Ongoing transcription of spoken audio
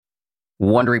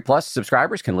Wondery Plus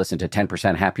subscribers can listen to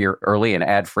 10% Happier early and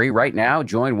ad-free right now.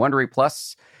 Join Wondery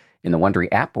Plus in the Wondery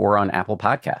app or on Apple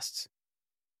Podcasts.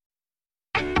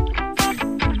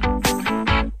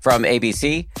 From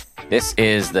ABC, this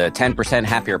is the 10%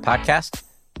 Happier podcast.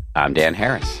 I'm Dan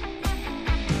Harris.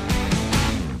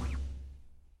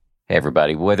 Hey,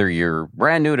 everybody. Whether you're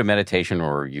brand new to meditation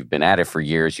or you've been at it for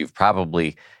years, you've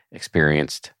probably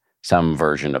experienced some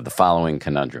version of the following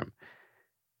conundrum.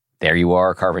 There you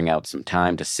are, carving out some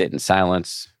time to sit in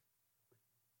silence,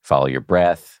 follow your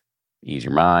breath, ease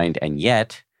your mind, and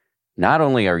yet, not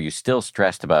only are you still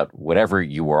stressed about whatever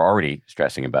you were already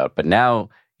stressing about, but now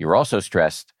you're also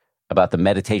stressed about the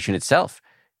meditation itself.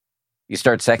 You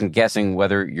start second-guessing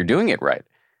whether you're doing it right.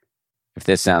 If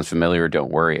this sounds familiar,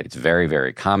 don't worry. It's very,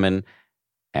 very common,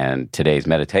 and today's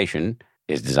meditation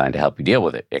is designed to help you deal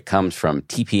with it. It comes from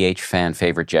TPH fan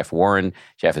favorite Jeff Warren.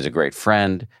 Jeff is a great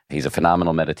friend. He's a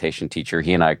phenomenal meditation teacher.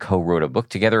 He and I co-wrote a book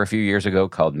together a few years ago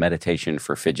called Meditation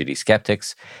for Fidgety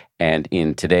Skeptics. And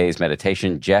in today's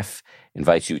meditation, Jeff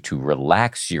invites you to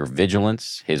relax your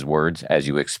vigilance, his words, as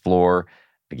you explore,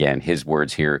 again, his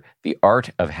words here, the art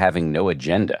of having no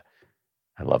agenda.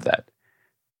 I love that.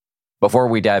 Before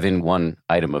we dive in, one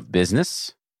item of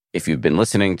business. If you've been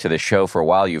listening to the show for a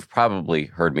while, you've probably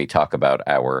heard me talk about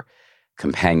our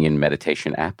companion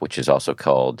meditation app, which is also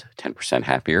called 10%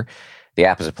 Happier. The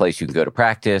app is a place you can go to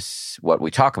practice what we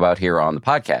talk about here on the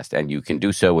podcast, and you can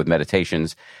do so with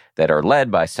meditations that are led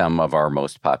by some of our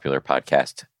most popular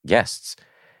podcast guests.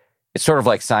 It's sort of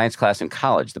like science class in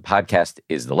college. The podcast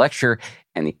is the lecture,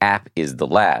 and the app is the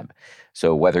lab.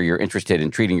 So whether you're interested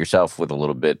in treating yourself with a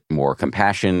little bit more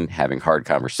compassion, having hard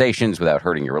conversations without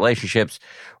hurting your relationships,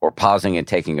 or pausing and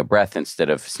taking a breath instead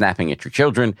of snapping at your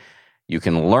children, you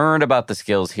can learn about the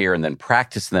skills here and then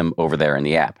practice them over there in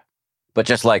the app. But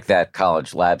just like that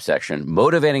college lab section,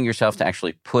 motivating yourself to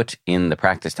actually put in the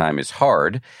practice time is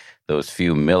hard. Those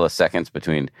few milliseconds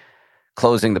between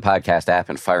closing the podcast app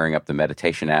and firing up the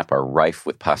meditation app are rife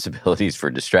with possibilities for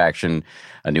distraction,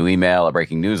 a new email, a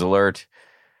breaking news alert,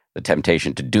 the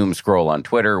temptation to doom scroll on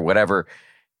Twitter, whatever.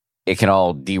 It can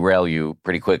all derail you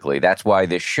pretty quickly. That's why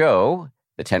this show,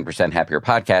 the 10% Happier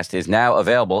podcast, is now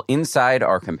available inside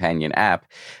our companion app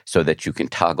so that you can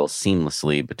toggle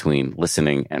seamlessly between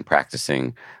listening and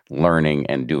practicing, learning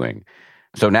and doing.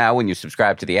 So now when you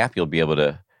subscribe to the app, you'll be able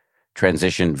to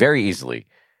transition very easily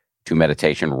to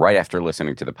meditation right after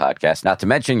listening to the podcast. Not to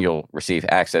mention, you'll receive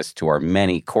access to our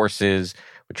many courses,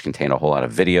 which contain a whole lot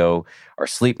of video, our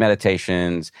sleep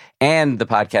meditations, and the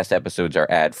podcast episodes are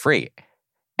ad-free.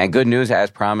 And good news, as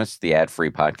promised, the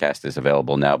ad-free podcast is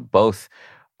available now both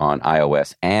on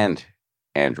iOS and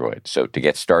Android. So to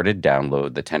get started,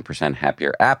 download the 10%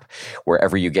 Happier app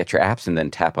wherever you get your apps and then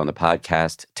tap on the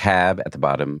podcast tab at the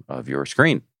bottom of your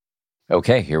screen.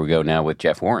 Okay, here we go now with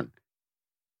Jeff Warren.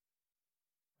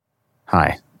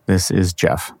 Hi, this is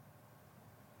Jeff.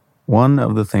 One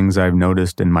of the things I've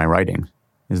noticed in my writing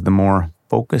is the more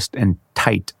focused and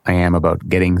tight I am about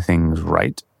getting things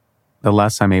right, the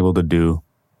less I'm able to do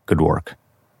good work.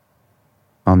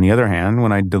 On the other hand,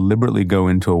 when I deliberately go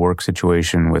into a work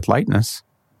situation with lightness,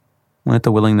 with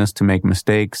the willingness to make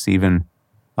mistakes, even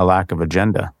a lack of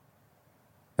agenda,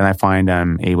 then I find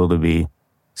I'm able to be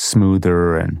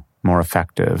smoother and more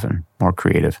effective and more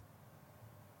creative.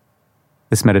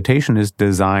 This meditation is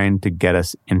designed to get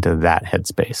us into that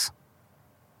headspace.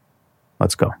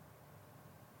 Let's go.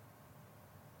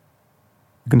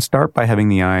 You can start by having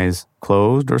the eyes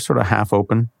closed or sort of half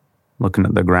open, looking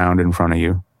at the ground in front of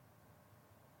you.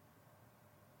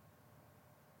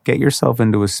 Get yourself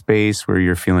into a space where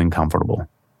you're feeling comfortable.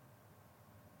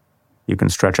 You can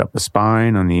stretch up the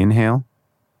spine on the inhale.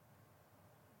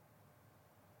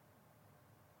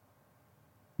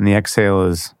 And the exhale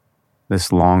is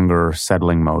this longer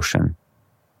settling motion.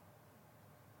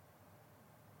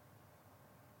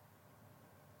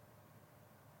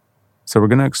 So we're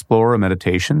going to explore a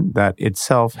meditation that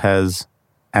itself has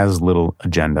as little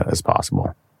agenda as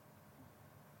possible.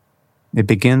 It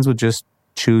begins with just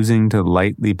choosing to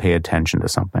lightly pay attention to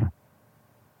something.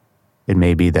 It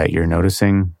may be that you're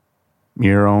noticing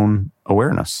your own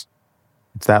awareness.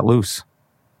 It's that loose.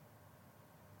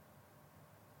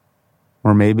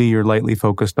 Or maybe you're lightly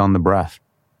focused on the breath.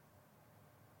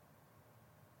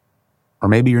 Or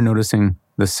maybe you're noticing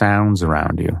the sounds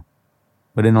around you,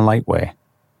 but in a light way.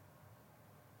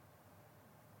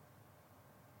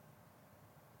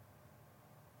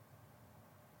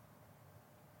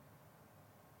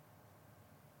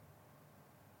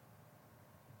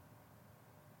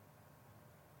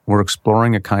 We're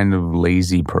exploring a kind of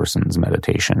lazy person's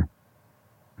meditation.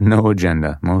 No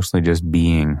agenda, mostly just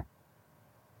being.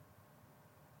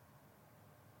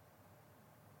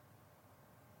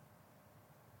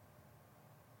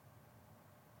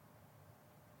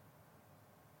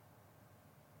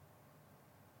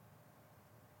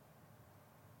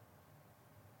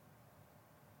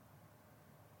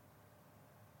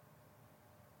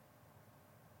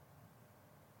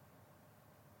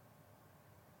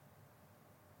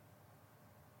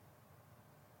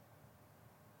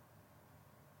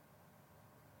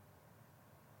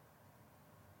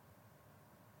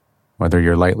 Whether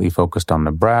you're lightly focused on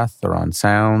the breath or on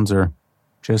sounds or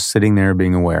just sitting there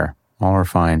being aware, all are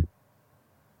fine.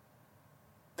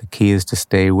 The key is to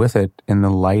stay with it in the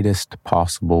lightest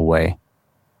possible way.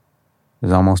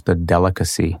 There's almost a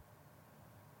delicacy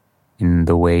in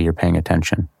the way you're paying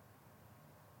attention.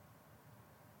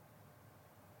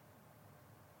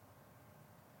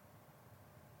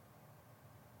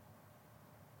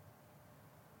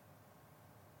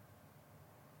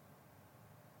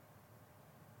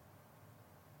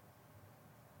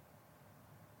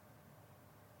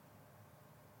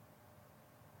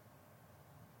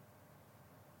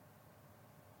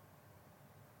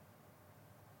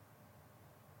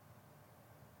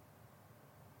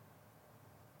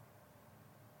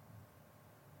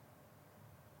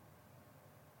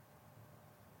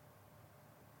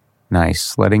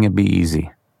 Nice, letting it be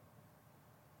easy.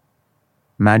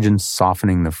 Imagine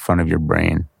softening the front of your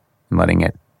brain and letting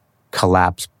it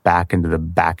collapse back into the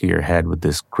back of your head with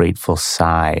this grateful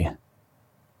sigh.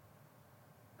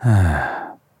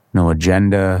 No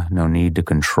agenda, no need to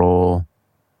control.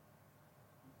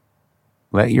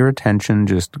 Let your attention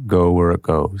just go where it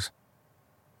goes,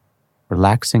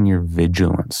 relaxing your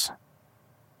vigilance.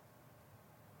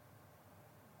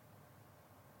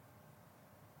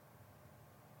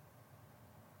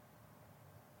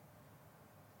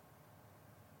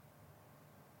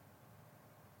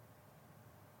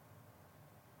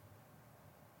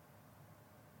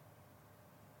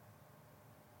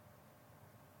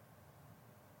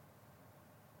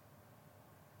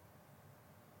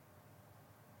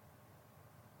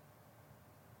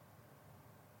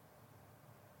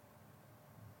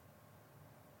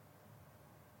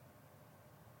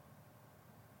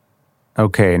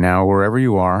 Okay, now wherever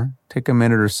you are, take a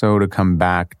minute or so to come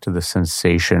back to the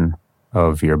sensation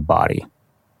of your body.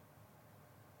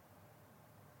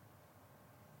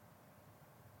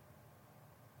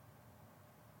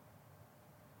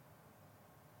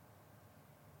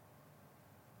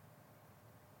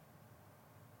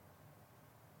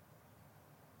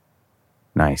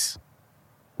 Nice.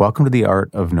 Welcome to the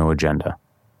art of no agenda.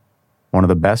 One of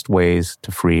the best ways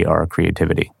to free our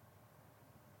creativity.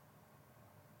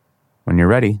 When you're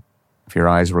ready, if your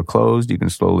eyes were closed, you can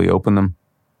slowly open them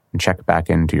and check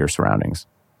back into your surroundings.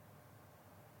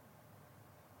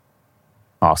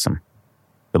 Awesome.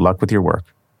 Good luck with your work.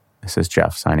 This is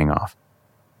Jeff signing off.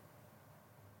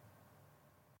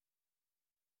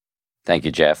 Thank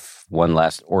you, Jeff. One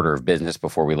last order of business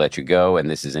before we let you go, and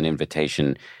this is an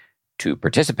invitation to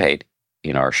participate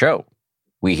in our show.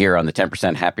 We here on the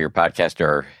 10% Happier podcast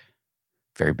are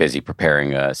very busy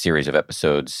preparing a series of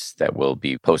episodes that we'll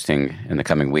be posting in the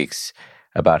coming weeks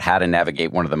about how to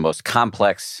navigate one of the most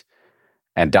complex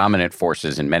and dominant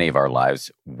forces in many of our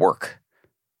lives, work.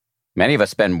 Many of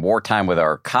us spend more time with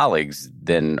our colleagues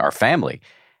than our family.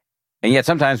 And yet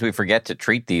sometimes we forget to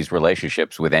treat these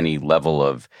relationships with any level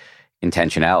of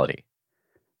intentionality.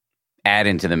 Add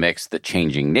into the mix the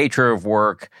changing nature of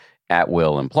work,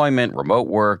 at-will employment, remote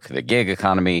work, the gig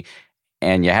economy,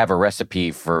 and you have a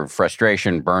recipe for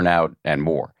frustration, burnout, and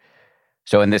more.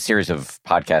 So in this series of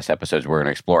podcast episodes, we're going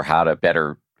to explore how to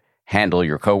better handle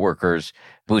your coworkers,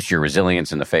 boost your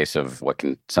resilience in the face of what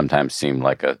can sometimes seem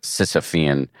like a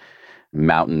Sisyphean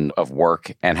mountain of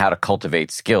work, and how to cultivate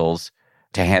skills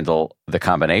to handle the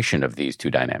combination of these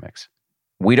two dynamics.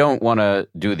 We don't want to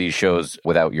do these shows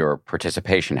without your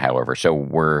participation, however, so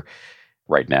we're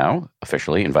right now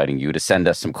officially inviting you to send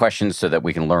us some questions so that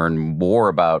we can learn more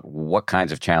about what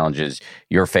kinds of challenges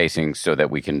you're facing so that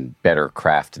we can better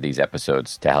craft these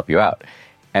episodes to help you out.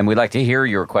 And we'd like to hear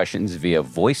your questions via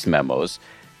voice memos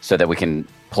so that we can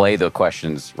play the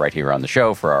questions right here on the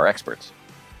show for our experts.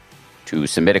 To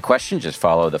submit a question, just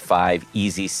follow the 5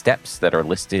 easy steps that are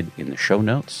listed in the show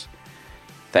notes.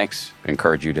 Thanks. I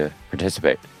encourage you to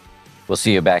participate. We'll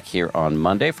see you back here on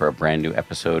Monday for a brand new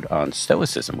episode on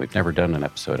Stoicism. We've never done an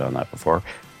episode on that before.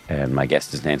 And my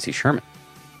guest is Nancy Sherman.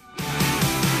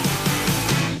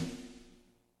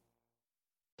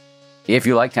 If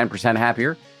you like 10%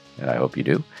 Happier, and I hope you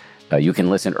do, you can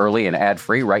listen early and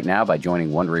ad-free right now by joining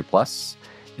Wondery Plus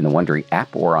in the Wondery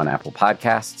app or on Apple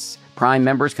Podcasts. Prime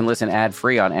members can listen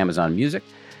ad-free on Amazon Music.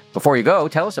 Before you go,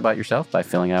 tell us about yourself by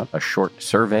filling out a short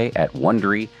survey at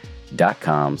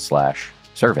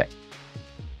Wondery.com/survey.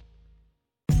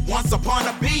 Once upon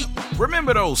a beat.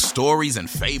 Remember those stories and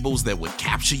fables that would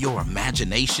capture your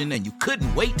imagination and you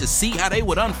couldn't wait to see how they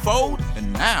would unfold?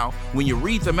 And now, when you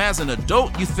read them as an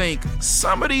adult, you think,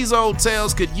 some of these old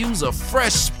tales could use a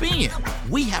fresh spin.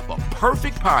 We have a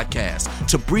perfect podcast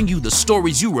to bring you the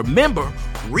stories you remember,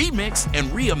 remix, and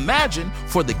reimagine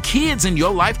for the kids in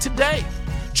your life today.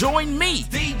 Join me,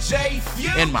 DJ Few,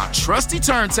 and my trusty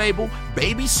turntable,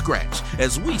 Baby Scratch,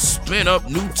 as we spin up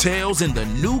new tales in the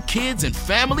New Kids and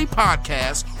Family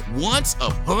podcast, Once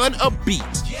Upon a Beat.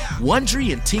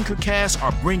 Wondery and Tinkercast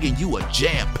are bringing you a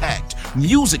jam-packed,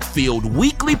 music-filled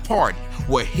weekly party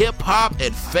where hip-hop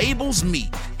and fables meet.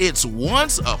 It's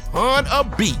Once Upon a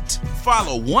Beat.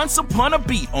 Follow Once Upon a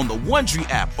Beat on the Wondery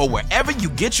app or wherever you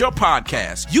get your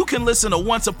podcasts. You can listen to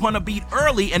Once Upon a Beat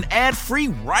early and ad-free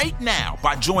right now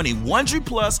by joining Wondery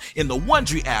Plus in the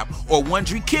Wondery app or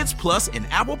Wondery Kids Plus in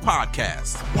Apple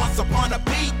Podcasts. Once Upon a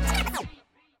Beat.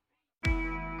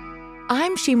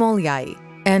 I'm Shimol Yai,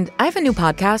 and I have a new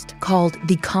podcast called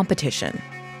The Competition.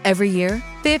 Every year,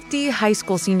 50 high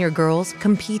school senior girls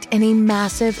compete in a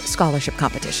massive scholarship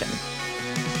competition.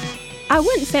 I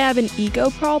wouldn't say I have an ego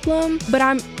problem, but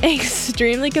I'm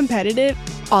extremely competitive.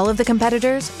 All of the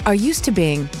competitors are used to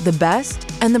being the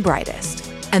best and the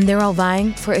brightest, and they're all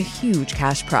vying for a huge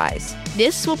cash prize.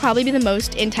 This will probably be the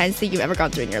most intense thing you've ever gone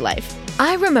through in your life.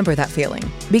 I remember that feeling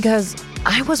because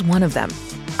I was one of them.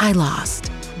 I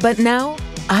lost. But now,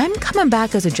 I'm coming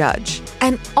back as a judge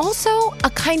and also a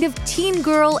kind of teen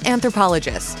girl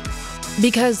anthropologist.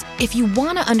 Because if you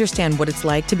want to understand what it's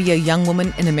like to be a young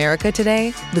woman in America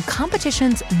today, the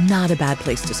competition's not a bad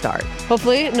place to start.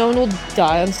 Hopefully, no one will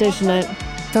die on stage tonight.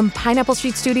 From Pineapple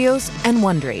Street Studios and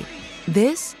Wondery,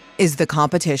 this is The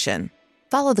Competition.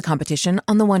 Follow The Competition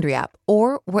on the Wondery app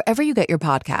or wherever you get your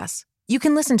podcasts. You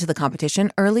can listen to The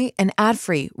Competition early and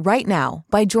ad-free right now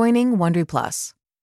by joining Wondery Plus.